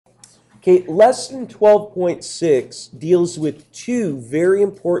Okay, lesson 12.6 deals with two very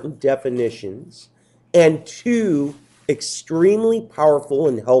important definitions and two extremely powerful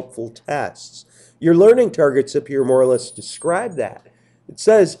and helpful tests. Your learning targets up here more or less describe that. It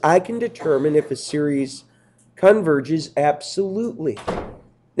says, I can determine if a series converges absolutely.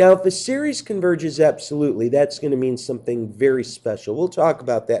 Now, if a series converges absolutely, that's going to mean something very special. We'll talk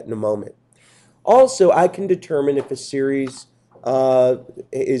about that in a moment. Also, I can determine if a series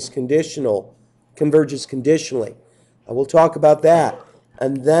is conditional, converges conditionally. We'll talk about that.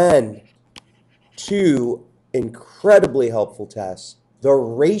 And then two incredibly helpful tests. The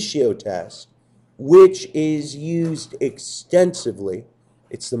ratio test, which is used extensively.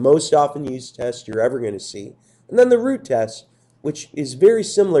 It's the most often used test you're ever going to see. And then the root test, which is very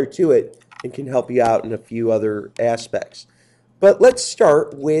similar to it and can help you out in a few other aspects. But let's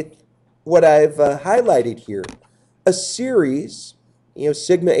start with what I've highlighted here. A series,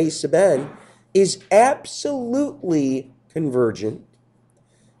 sigma a sub n, is absolutely convergent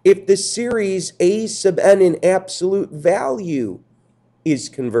if the series a sub n in absolute value is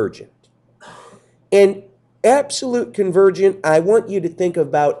convergent. And absolute convergent, I want you to think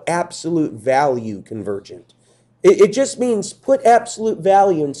about absolute value convergent. It just means put absolute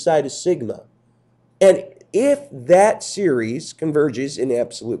value inside of sigma. And if that series converges in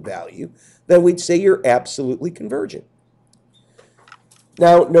absolute value, then we'd say you're absolutely convergent.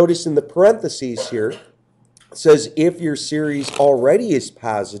 Now, notice in the parentheses here, it says if your series already is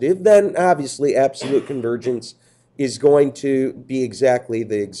positive, then obviously absolute convergence is going to be exactly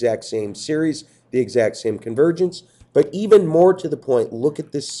the exact same series, the exact same convergence. But even more to the point, look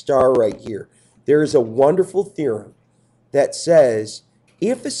at this star right here. There is a wonderful theorem that says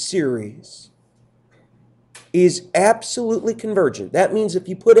if a series is absolutely convergent, that means if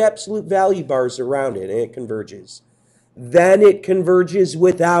you put absolute value bars around it and it converges, then it converges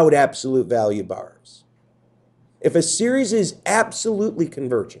without absolute value bars. If a series is absolutely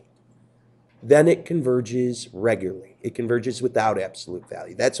convergent, then it converges regularly. It converges without absolute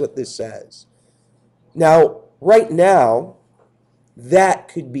value. That's what this says. Now, right now, that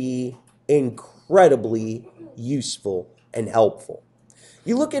could be incredibly useful and helpful.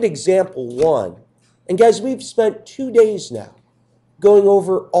 You look at example 1, and guys, we've spent 2 days now going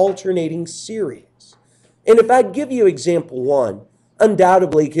over alternating series. And if I give you example 1,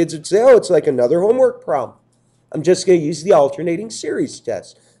 undoubtedly kids would say, oh, it's like another homework problem. I'm just going to use the alternating series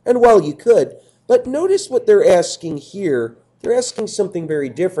test. And well, you could. But notice what they're asking here. They're asking something very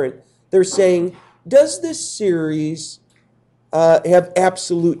different. They're saying, does this series have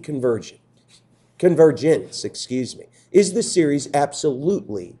absolute convergence? Is the series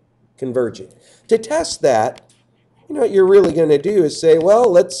absolutely convergent? To test that, what you're really going to do is say, well,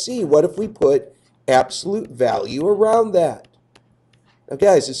 let's see, what if we put absolute value around that? Now,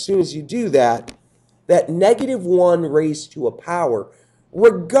 guys, as soon as you do that, that negative 1 raised to a power,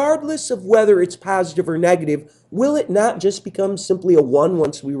 regardless of whether it's positive or negative, will it not just become simply a 1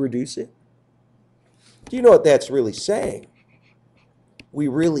 once we reduce it? Do you know what that's really saying? We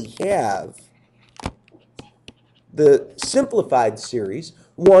really have the simplified series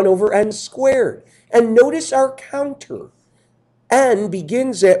 1 over n squared. And notice our counter. N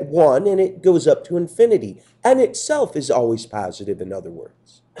begins at 1 and it goes up to infinity. N itself is always positive, in other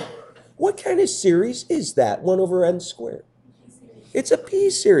words. What kind of series is that, 1 over n squared? It's a p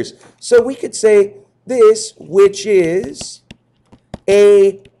series. So we could say this, which is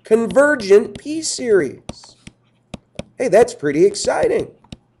a convergent p series. Hey, that's pretty exciting.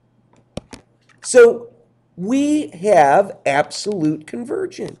 So we have absolute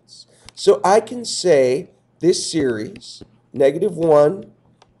convergence. So I can say this series, negative 1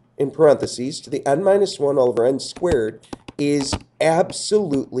 in parentheses to the n minus 1 all over n squared, is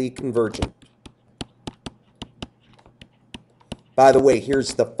absolutely convergent. By the way,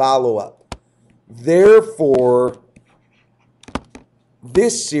 here's the follow-up. Therefore,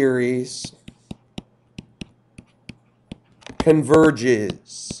 this series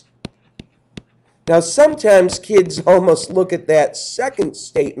converges. Now, sometimes kids almost look at that second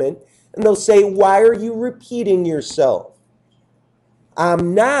statement and they'll say, why are you repeating yourself?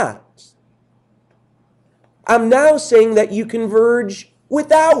 I'm not. I'm now saying that you converge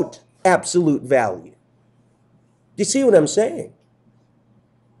without absolute value. Do you see what I'm saying?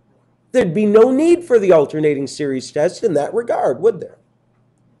 There'd be no need for the alternating series test in that regard, would there?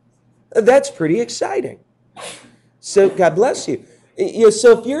 That's pretty exciting. So God bless you.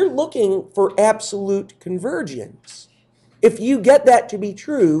 So if you're looking for absolute convergence, if you get that to be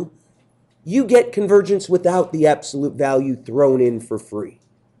true, you get convergence without the absolute value thrown in for free.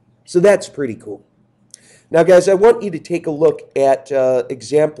 So that's pretty cool. Now, guys, I want you to take a look at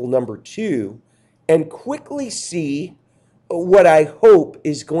example number 2 and quickly see what I hope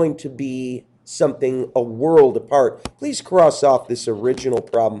is going to be something a world apart. Please cross off this original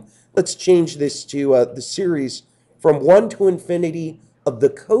problem. Let's change this to the series from 1 to infinity of the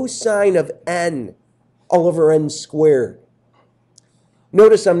cosine of n all over n squared.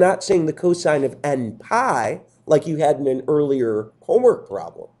 Notice I'm not saying the cosine of n pi like you had in an earlier homework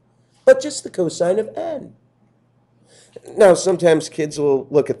problem, but just the cosine of n. Now, sometimes kids will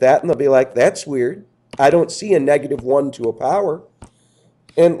look at that and they'll be like, that's weird. I don't see a -1 to a power.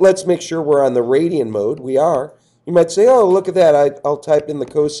 And let's make sure we're on the radian mode. We are. You might say, oh, look at that. I'll type in the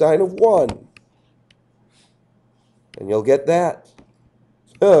cosine of 1. And you'll get that.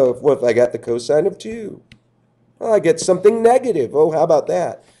 Oh, what if I got the cosine of 2? Oh, I get something negative. Oh, how about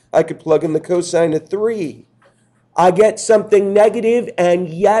that? I could plug in the cosine of 3. I get something negative, and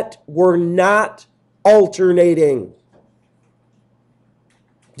yet we're not alternating.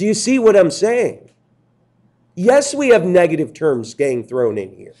 Do you see what I'm saying? Yes, we have negative terms getting thrown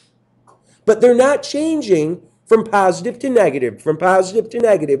in here, but they're not changing from positive to negative, from positive to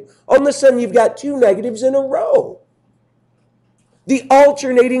negative. All of a sudden, you've got 2 negatives in a row. The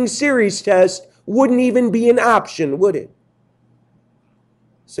alternating series test wouldn't even be an option, would it?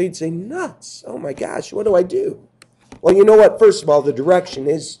 So you'd say, nuts. Oh my gosh, what do I do? Well, you know what? First of all, the direction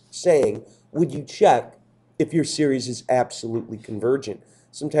is saying, would you check if your series is absolutely convergent?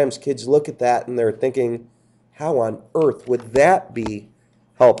 Sometimes kids look at that and they're thinking, how on earth would that be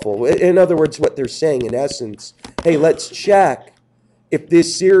helpful? In other words, what they're saying in essence, hey, let's check if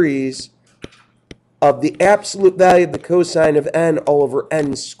this series of the absolute value of the cosine of n all over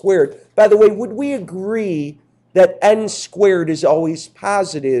n squared. By the way, would we agree that n squared is always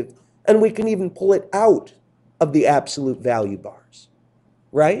positive, and we can even pull it out of the absolute value bars,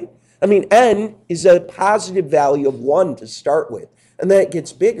 right? I mean, n is a positive value of 1 to start with, and then it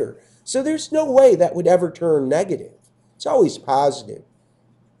gets bigger. So there's no way that would ever turn negative. It's always positive.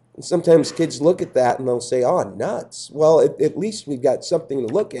 And sometimes kids look at that and they'll say, oh, nuts. Well, at least we've got something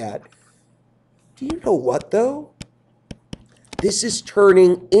to look at. Do you know what, though? This is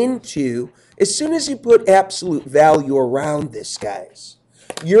turning into, as soon as you put absolute value around this, guys,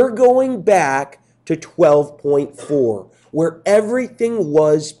 you're going back to 12.4, where everything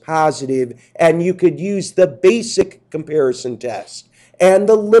was positive, and you could use the basic comparison test and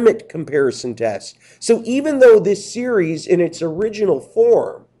the limit comparison test. So even though this series in its original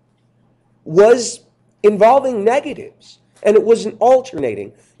form was involving negatives and it wasn't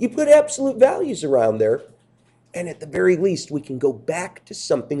alternating, you put absolute values around there, and at the very least we can go back to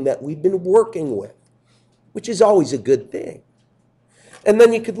something that we've been working with, which is always a good thing. And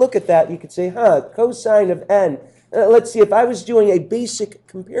then you could look at that and you could say, cosine of n. Let's see, if I was doing a basic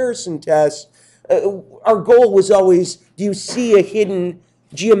comparison test, our goal was always, do you see a hidden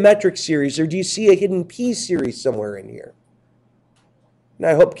geometric series, or do you see a hidden p series somewhere in here? And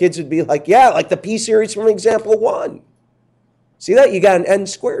I hope kids would be like, yeah, like the p series from example 1. See that? You got an n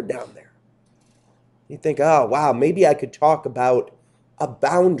squared down there. You think, oh, wow, maybe I could talk about a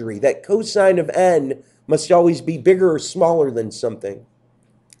boundary. That cosine of n must always be bigger or smaller than something.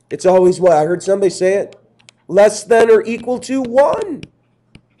 It's always what? I heard somebody say it. Less than or equal to 1.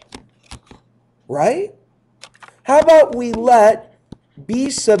 Right? How about we let b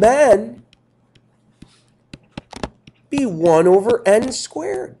sub n be 1 over n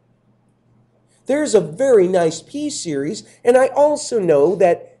squared? There's a very nice p series, and I also know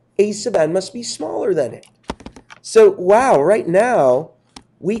that a sub n must be smaller than it. So, wow, right now,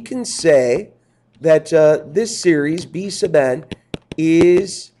 we can say that this series, b sub n,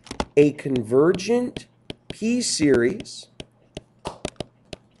 is a convergent p series,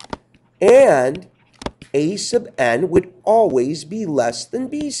 and a sub n would always be less than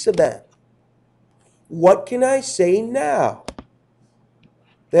b sub n. What can I say now?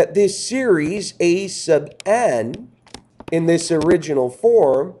 That this series, a sub n, in this original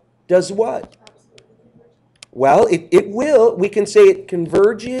form, does what? Well, it will. We can say it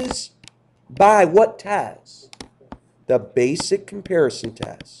converges by what test? The basic comparison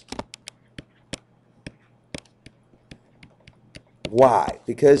test. Why?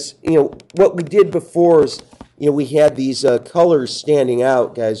 Because, what we did before is, we had these colors standing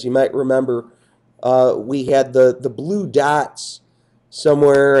out, guys. You might remember we had the blue dots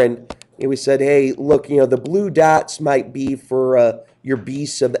somewhere, and we said, hey, look, the blue dots might be for your b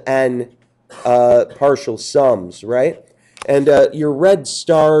sub n partial sums, right? And your red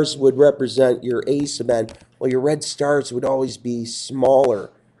stars would represent your a sub n. Well, your red stars would always be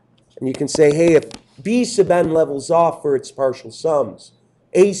smaller. And you can say, hey, if b sub n levels off for its partial sums,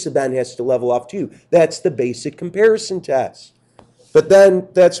 A sub n has to level off too. That's the basic comparison test. But then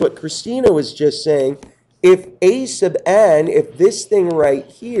that's what Christina was just saying. If A sub n, if this thing right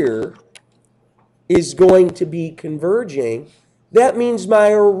here is going to be converging, that means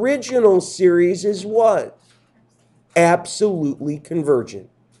my original series is what? Absolutely convergent.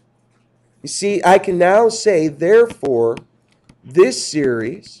 You see, I can now say, therefore, this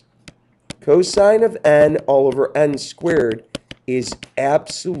series, cosine of n all over n squared, is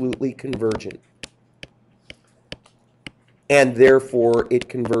absolutely convergent. And therefore, it's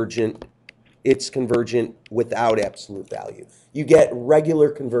convergent without absolute value. You get regular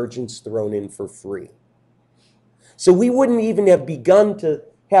convergence thrown in for free. So we wouldn't even have begun to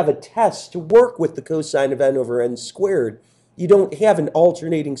have a test to work with the cosine of n over n squared. You don't have an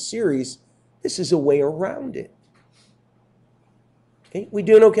alternating series. This is a way around it. Okay, we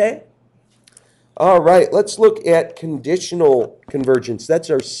doing okay? All right, let's look at conditional convergence. That's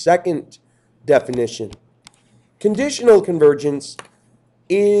our second definition. Conditional convergence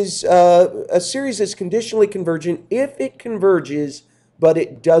is a series that's conditionally convergent if it converges, but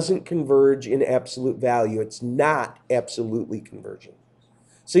it doesn't converge in absolute value. It's not absolutely convergent.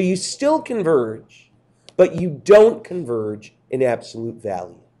 So you still converge, but you don't converge in absolute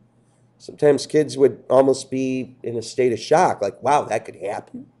value. Sometimes kids would almost be in a state of shock, like, wow, that could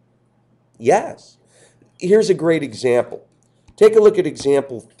happen? Yes. Here's a great example. Take a look at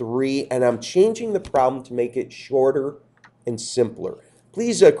example 3, and I'm changing the problem to make it shorter and simpler.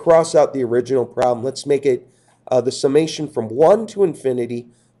 Please cross out the original problem. Let's make it the summation from 1 to infinity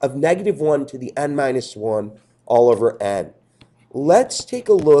of -1 to the n minus 1 all over n. Let's take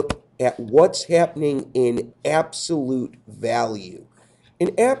a look at what's happening in absolute value.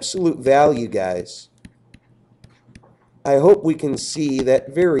 In absolute value, guys, I hope we can see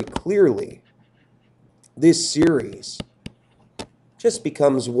that very clearly. This series just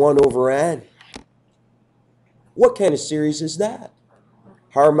becomes 1 over n. What kind of series is that?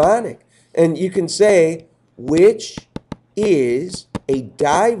 Harmonic. And you can say, which is a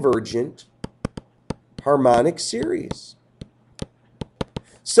divergent harmonic series.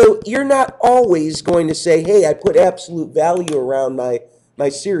 So you're not always going to say, hey, I put absolute value around my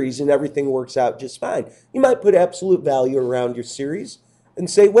series and everything works out just fine. You might put absolute value around your series and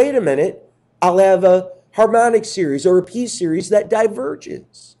say, wait a minute, I'll have a harmonic series or a p-series that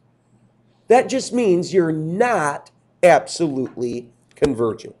diverges. That just means you're not absolutely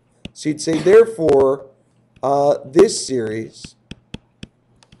convergent. So you'd say, therefore, this series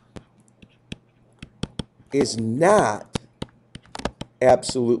is not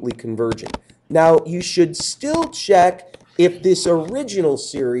absolutely convergent. Now, you should still check if this original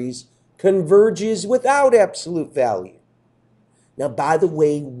series converges without absolute value. Now, by the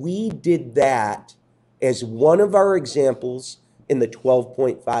way, we did that as one of our examples in the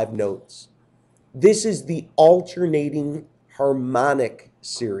 12.5 notes. This is the alternating harmonic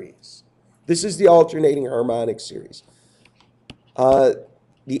series. This is the alternating harmonic series.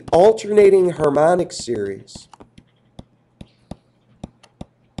 The alternating harmonic series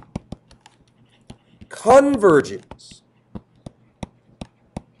converges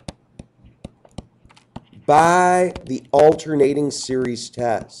by the alternating series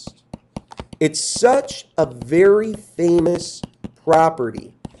test. It's such a very famous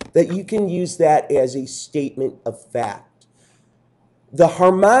property that you can use that as a statement of fact. The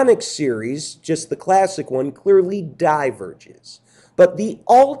harmonic series, just the classic one, clearly diverges. But the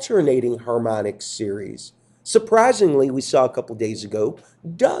alternating harmonic series, surprisingly, we saw a couple days ago,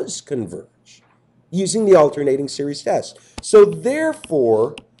 does converge using the alternating series test. So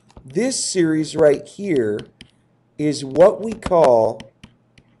therefore, this series right here is what we call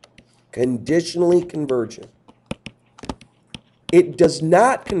conditionally convergent. It does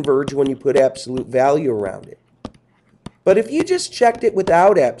not converge when you put absolute value around it. But if you just checked it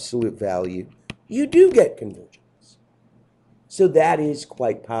without absolute value, you do get convergence. So that is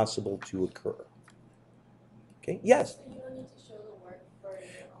quite possible to occur. Okay, yes? You don't need to show the work for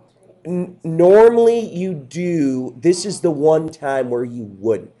your alternating. Normally you do. This is the one time where you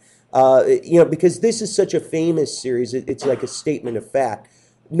wouldn't. Because this is such a famous series, it's like a statement of fact.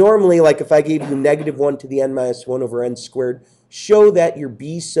 Normally, like if I gave you -1 to the n minus 1 over n squared, show that your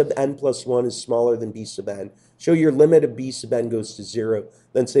b sub n plus 1 is smaller than b sub n. Show your limit of b sub n goes to 0.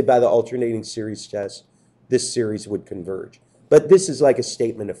 Then say by the alternating series test, this series would converge. But this is like a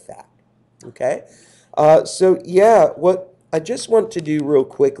statement of fact. Okay? So yeah, what I just want to do real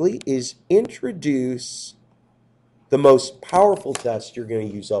quickly is introduce the most powerful test you're going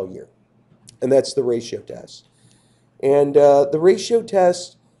to use all year. And that's the ratio test. And the ratio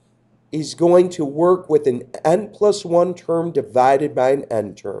test is going to work with an n plus 1 term divided by an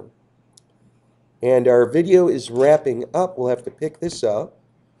n term. And our video is wrapping up. We'll have to pick this up.